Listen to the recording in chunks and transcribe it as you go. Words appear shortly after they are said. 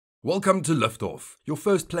Welcome to Liftoff, your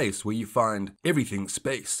first place where you find everything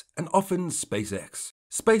space, and often SpaceX.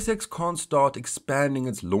 SpaceX can't start expanding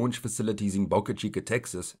its launch facilities in Boca Chica,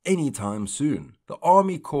 Texas anytime soon. The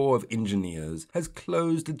Army Corps of Engineers has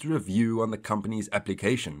closed its review on the company's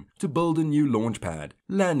application to build a new launch pad,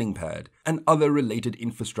 landing pad, and other related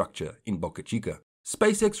infrastructure in Boca Chica.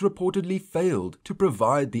 SpaceX reportedly failed to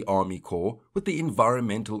provide the Army Corps with the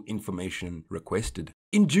environmental information requested.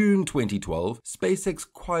 In June 2012, SpaceX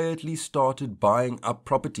quietly started buying up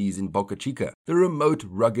properties in Boca Chica, the remote,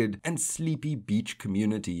 rugged, and sleepy beach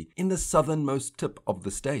community in the southernmost tip of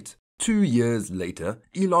the state. 2 years later,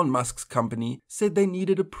 Elon Musk's company said they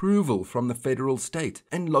needed approval from the federal, state,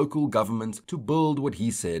 and local governments to build what he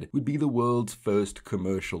said would be the world's first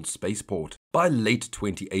commercial spaceport. By late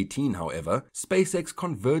 2018, however, SpaceX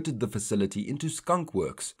converted the facility into skunk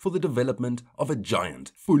works for the development of a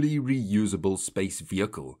giant, fully reusable space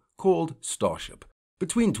vehicle called Starship.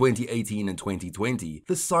 Between 2018 and 2020,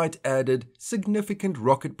 the site added significant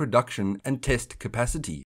rocket production and test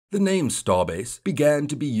capacity. The name Starbase began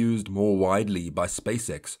to be used more widely by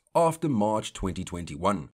SpaceX after March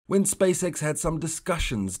 2021, when SpaceX had some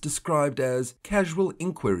discussions described as casual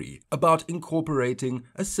inquiry about incorporating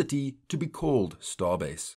a city to be called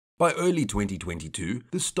Starbase. By early 2022,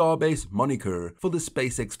 the Starbase moniker for the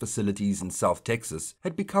SpaceX facilities in South Texas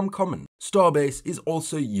had become common. Starbase is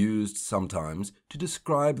also used sometimes to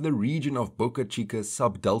describe the region of Boca Chica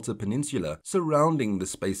subdelta peninsula surrounding the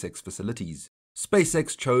SpaceX facilities.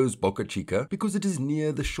 SpaceX chose Boca Chica because it is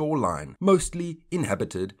near the shoreline, mostly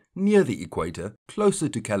inhabited, near the equator, closer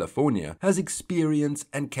to California, has experienced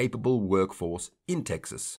and capable workforce in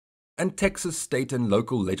Texas. And Texas state and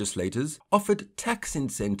local legislators offered tax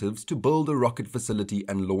incentives to build a rocket facility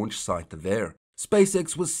and launch site there.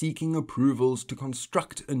 SpaceX was seeking approvals to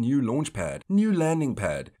construct a new launch pad, new landing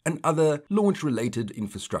pad, and other launch-related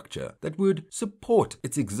infrastructure that would support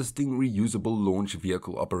its existing reusable launch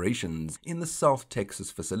vehicle operations in the South Texas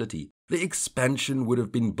facility. The expansion would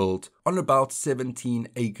have been built on about 17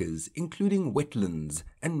 acres, including wetlands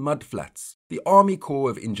and mudflats. The Army Corps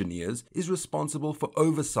of Engineers is responsible for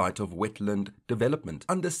oversight of wetland development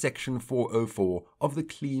under Section 404 of the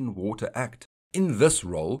Clean Water Act. In this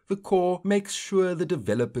role, the Corps makes sure the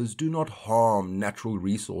developers do not harm natural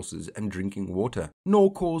resources and drinking water, nor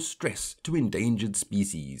cause stress to endangered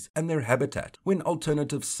species and their habitat when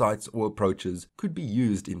alternative sites or approaches could be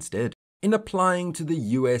used instead. In applying to the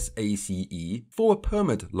USACE for a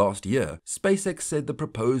permit last year, SpaceX said the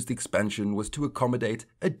proposed expansion was to accommodate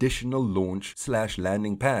additional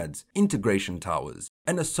launch/landing pads, integration towers,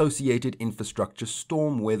 and associated infrastructure,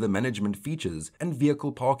 storm weather management features, and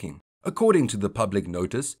vehicle parking. According to the public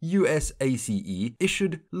notice USACE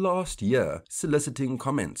issued last year soliciting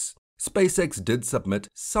comments, SpaceX did submit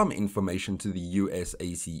some information to the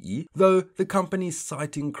USACE, though the company's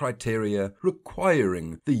citing criteria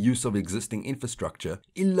requiring the use of existing infrastructure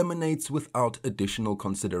eliminates without additional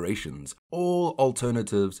considerations all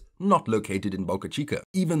alternatives not located in Boca Chica,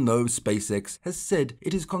 even though SpaceX has said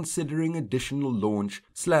it is considering additional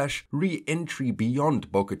launch/re-entry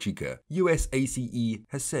beyond Boca Chica, USACE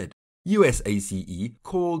has said. USACE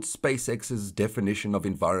called SpaceX's definition of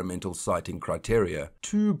environmental siting criteria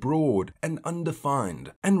too broad and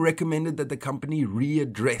undefined, and recommended that the company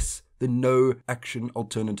readdress the no-action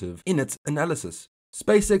alternative in its analysis.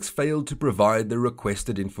 SpaceX failed to provide the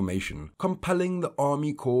requested information, compelling the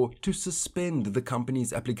Army Corps to suspend the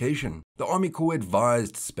company's application. The Army Corps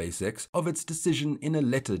advised SpaceX of its decision in a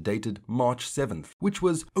letter dated March 7th, which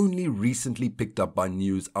was only recently picked up by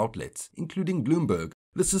news outlets, including Bloomberg.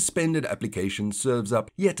 The suspended application serves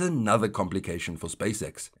up yet another complication for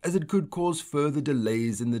SpaceX, as it could cause further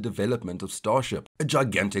delays in the development of Starship, a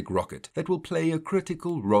gigantic rocket that will play a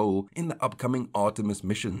critical role in the upcoming Artemis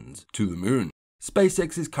missions to the moon.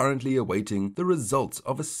 SpaceX is currently awaiting the results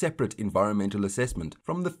of a separate environmental assessment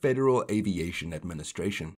from the Federal Aviation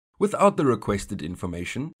Administration. Without the requested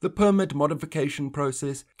information, the permit modification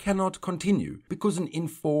process cannot continue because an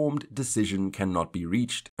informed decision cannot be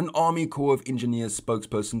reached, an Army Corps of Engineers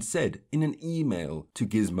spokesperson said in an email to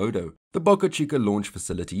Gizmodo. The Boca Chica launch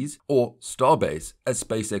facilities, or Starbase as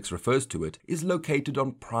SpaceX refers to it, is located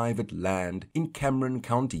on private land in Cameron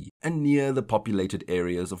County and near the populated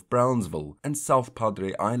areas of Brownsville and South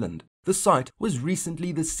Padre Island. The site was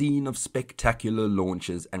recently the scene of spectacular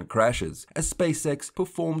launches and crashes as SpaceX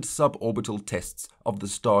performed suborbital tests of the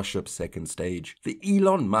Starship second stage. The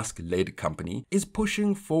Elon Musk-led company is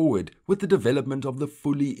pushing forward with the development of the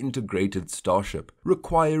fully integrated Starship,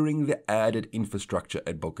 requiring the added infrastructure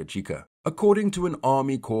at Boca Chica. According to an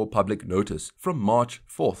Army Corps public notice from March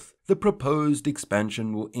 4th, the proposed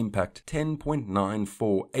expansion will impact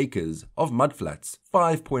 10.94 acres of mudflats,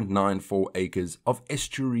 5.94 acres of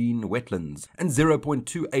estuarine wetlands, and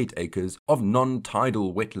 0.28 acres of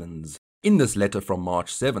non-tidal wetlands. In this letter from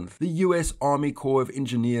March 7th, the US Army Corps of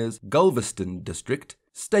Engineers Galveston District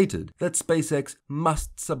stated that SpaceX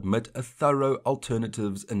must submit a thorough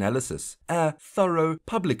alternatives analysis, a thorough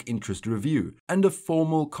public interest review, and a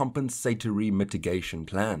formal compensatory mitigation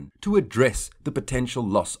plan to address the potential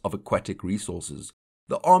loss of aquatic resources.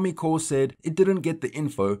 The Army Corps said it didn't get the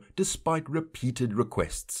info despite repeated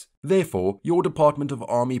requests. Therefore, your Department of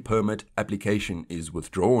Army permit application is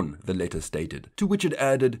withdrawn, the letter stated, to which it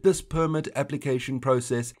added this permit application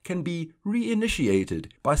process can be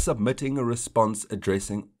reinitiated by submitting a response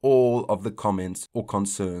addressing all of the comments or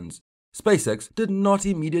concerns. SpaceX did not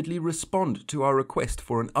immediately respond to our request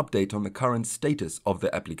for an update on the current status of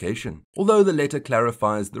the application. Although the letter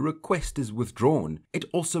clarifies the request is withdrawn, it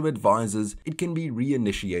also advises it can be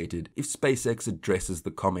reinitiated if SpaceX addresses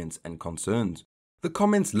the comments and concerns. The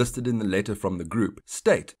comments listed in the letter from the group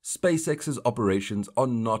state SpaceX's operations are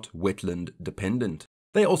not wetland dependent.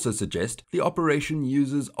 They also suggest the operation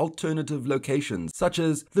uses alternative locations such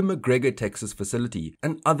as the McGregor, Texas facility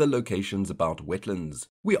and other locations about wetlands.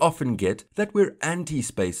 We often get that we're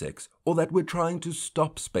anti-SpaceX or that we're trying to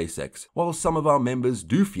stop SpaceX. While some of our members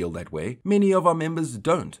do feel that way, many of our members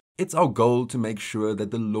don't. It's our goal to make sure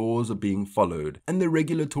that the laws are being followed and the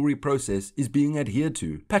regulatory process is being adhered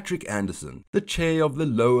to, Patrick Anderson, the chair of the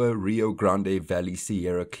Lower Rio Grande Valley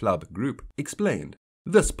Sierra Club group, explained.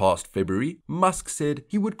 This past February, Musk said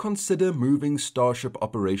he would consider moving Starship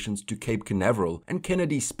operations to Cape Canaveral and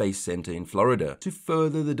Kennedy Space Center in Florida to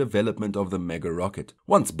further the development of the mega rocket.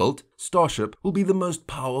 Once built, Starship will be the most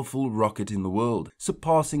powerful rocket in the world,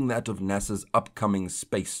 surpassing that of NASA's upcoming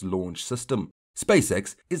Space Launch System.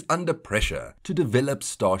 SpaceX is under pressure to develop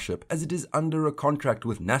Starship as it is under a contract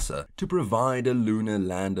with NASA to provide a lunar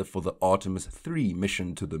lander for the Artemis 3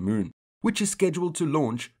 mission to the moon, which is scheduled to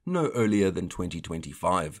launch no earlier than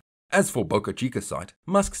 2025. As for Boca Chica site,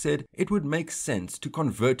 Musk said it would make sense to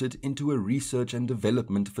convert it into a research and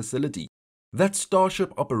development facility. That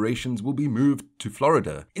Starship operations will be moved to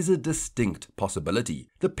Florida is a distinct possibility.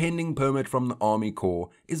 The pending permit from the Army Corps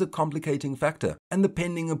is a complicating factor, and the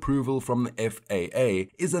pending approval from the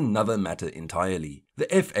FAA is another matter entirely. The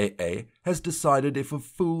FAA has decided if a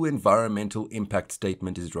full environmental impact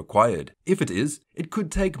statement is required. If it is, it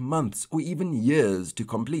could take months or even years to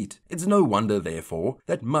complete. It's no wonder, therefore,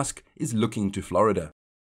 that Musk is looking to Florida.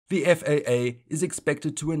 The FAA is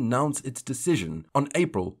expected to announce its decision on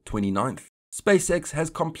April 29th. SpaceX has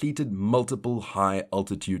completed multiple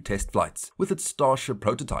high-altitude test flights with its Starship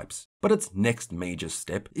prototypes, but its next major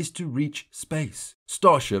step is to reach space.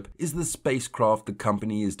 Starship is the spacecraft the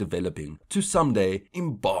company is developing to someday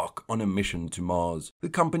embark on a mission to Mars. The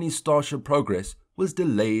company's Starship progress was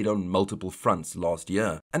delayed on multiple fronts last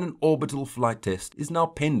year, and an orbital flight test is now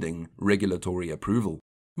pending regulatory approval.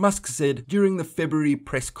 Musk said during the February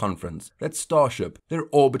press conference that Starship, their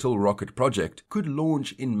orbital rocket project, could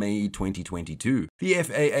launch in May 2022. The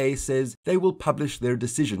FAA says they will publish their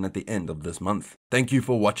decision at the end of this month. Thank you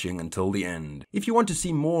for watching until the end. If you want to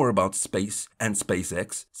see more about space and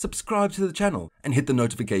SpaceX, subscribe to the channel and hit the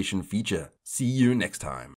notification feature. See you next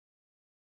time.